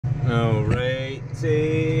Alright,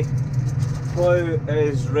 plough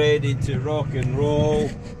is ready to rock and roll,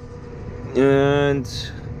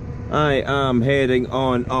 and I am heading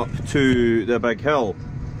on up to the big hill.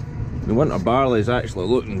 The winter barley is actually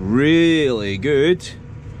looking really good.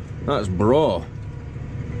 That's bra.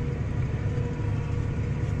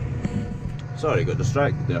 Sorry, got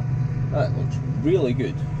distracted there. That looks really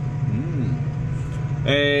good.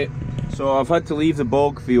 So I've had to leave the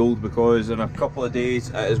bog field because in a couple of days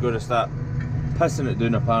it is going to start pissing it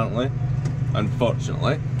down apparently,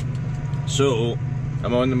 unfortunately. So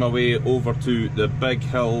I'm on my way over to the big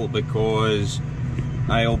hill because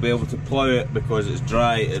I'll be able to plough it because it's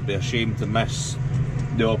dry. It'd be a shame to miss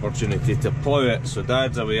the opportunity to plough it. So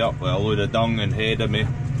Dad's away up with a load of dung ahead of me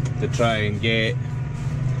to try and get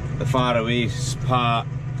the faraway part,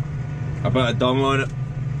 a bit of dung on it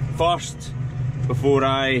first before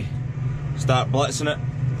I start blitzing it,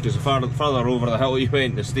 because the further over the hill you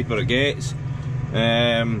went, the steeper it gets.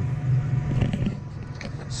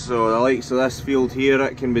 So the likes of this field here,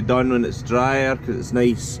 it can be done when it's drier because it's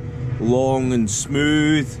nice, long and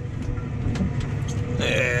smooth,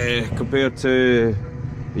 compared to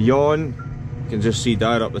the yawn. You can just see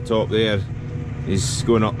Dad up the top there. He's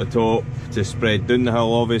going up the top to spread down the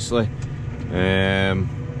hill, obviously.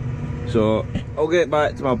 So I'll get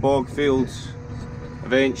back to my bog fields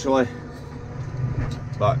eventually,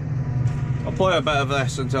 but I'll plough a bit of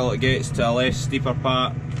this until it gets to a less steeper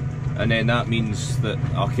part, and then that means that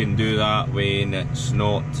I can do that when it's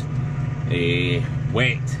not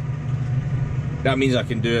wet. That means I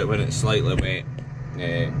can do it when it's slightly wet,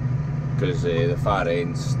 because the far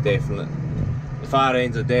end's definite. The far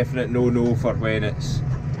end's a definite no-no for when it's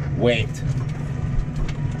wet.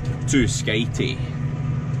 Too skitey.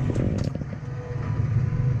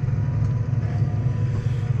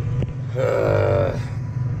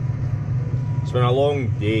 It's been a long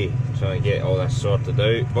day trying to get all this sorted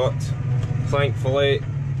out, but thankfully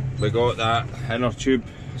we got that inner tube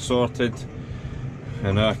sorted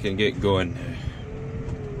and now I can get going.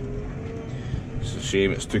 It's a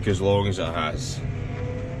shame it's took as long as it has,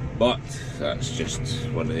 but that's just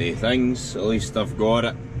one of the things. At least I've got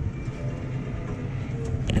it.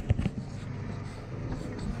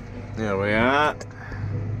 There we are.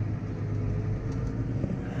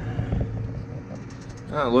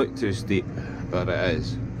 That looked too steep, but it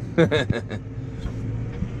is.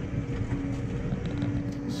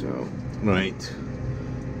 So, right,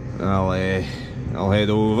 I'll head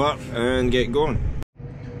over and get going.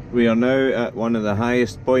 We are now at one of the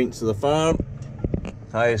highest points of the farm.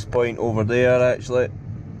 Highest point over there, actually.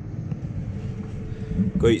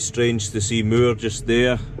 Quite strange to see moor just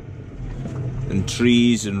there, and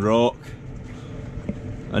trees and rock,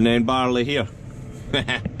 and then barley here.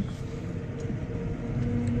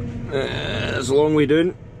 It's a long way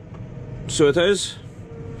down, so it is.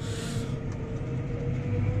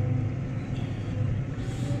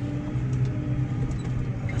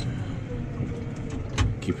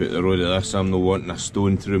 Keep out the road of this, I'm not wanting a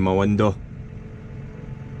stone through my window.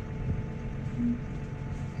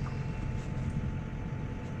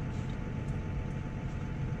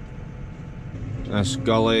 This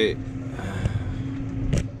gully,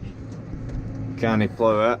 can't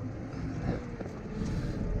plough it.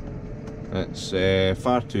 It's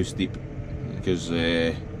far too steep because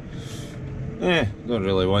don't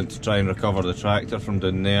really want to try and recover the tractor from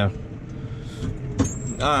down there,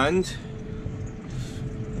 and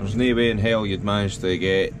there's no way in hell you'd manage to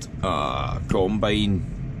get a combine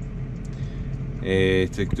to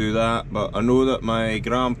do that. But I know that my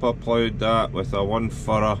grandpa ploughed that with a one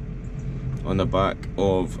furrow on the back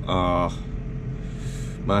of a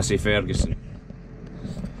Massey Ferguson.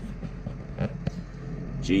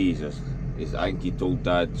 Jesus. I think he told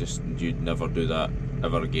Dad just you'd never do that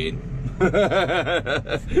ever again.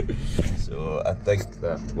 So I think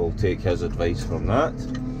that we'll take his advice from that.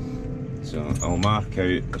 So I'll mark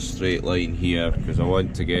out a straight line here because I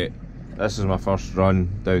want to get, this is my first run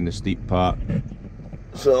down the steep part.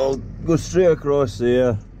 So I'll go straight across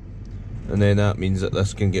there, and then that means that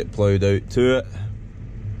this can get ploughed out to it.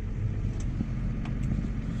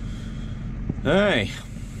 Aye.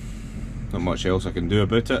 Not much else I can do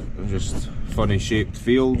about it, just funny shaped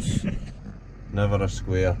fields, never a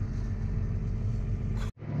square.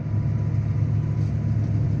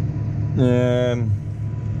 We'll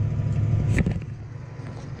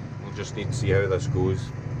just need to see how this goes.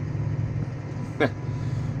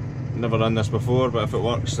 Never done this before, but if it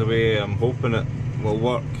works the way I'm hoping it will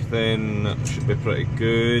work, then it should be pretty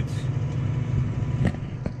good.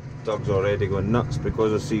 Doug's already going nuts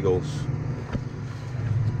because of seagulls.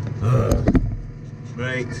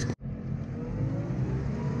 Right.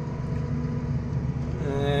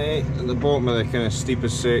 the bottom of the kind of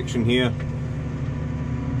steepest section here.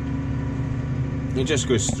 You just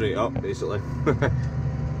go straight up basically.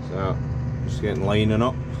 So just getting lining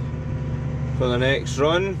up for the next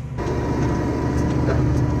run.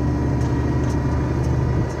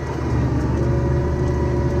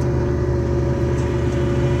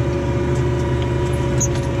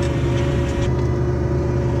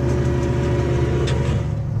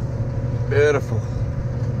 Beautiful.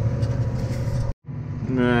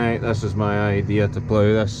 Right, this is my idea to plough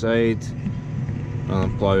this side. And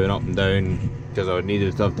I'm ploughing up and down because I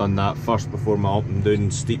needed to have done that first before my up and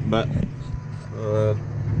down steep bit.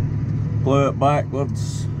 Plough it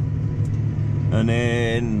backwards and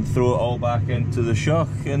then throw it all back into the shuck,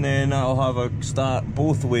 and then I'll have a start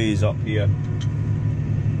both ways up here.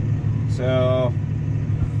 So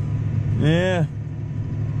yeah,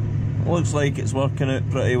 looks like it's working out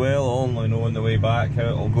pretty well. I'll only know on the way back how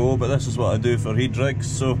it'll go, but this is what I do for heat rigs,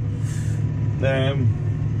 so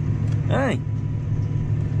aye,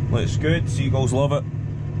 looks good. Seagulls love it.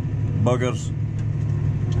 Buggers.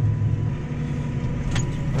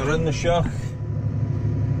 We're in the shuck.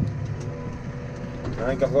 I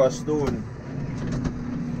think I've got a stone.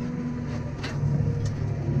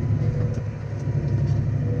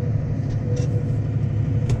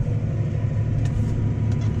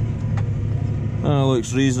 That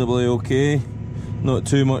looks reasonably okay. Not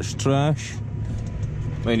too much trash.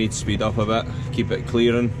 Might need to speed up a bit, keep it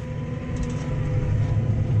clearing.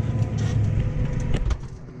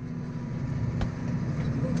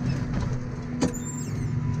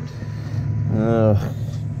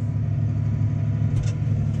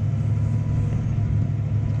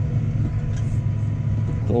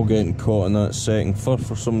 All getting caught in that second fur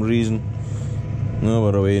for some reason. No,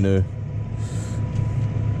 we're away now.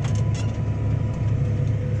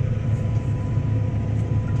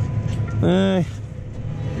 Aye.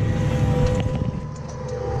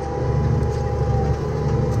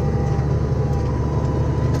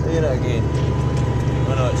 Clear it again.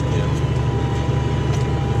 Oh no, it's clear.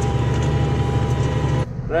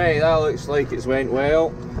 Right, that looks like it's went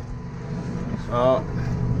well. So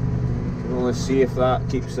let's see if that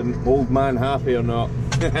keeps the old man happy or not.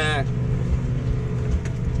 At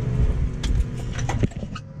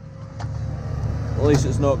least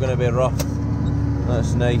it's not going to be rough.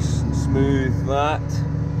 That's nice and smooth, that.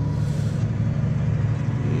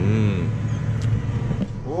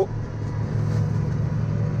 Oh.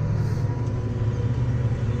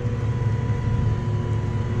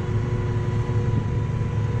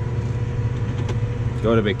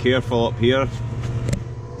 Got to be careful up here.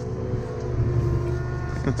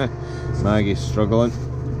 Maggie's struggling,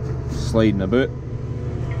 sliding about.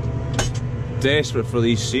 Desperate for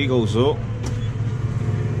these seagulls though.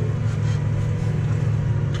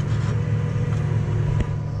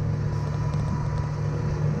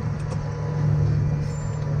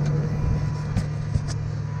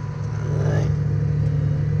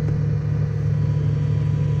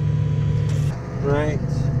 Right.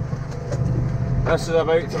 This is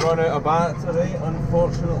about to run out of battery,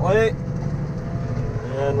 unfortunately.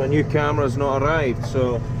 And my new camera's not arrived,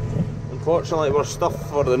 so unfortunately we're stuffed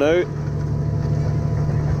for the now.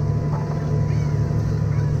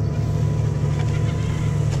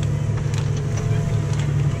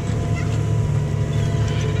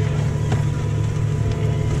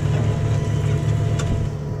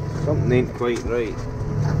 Something ain't quite right.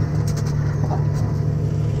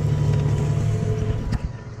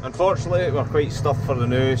 Unfortunately we're quite stuffed for the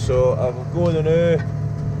now, so I will go the now.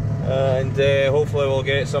 And hopefully we'll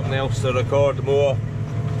get something else to record more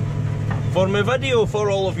for my video for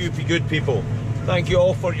all of you good people. Thank you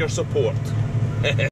all for your support.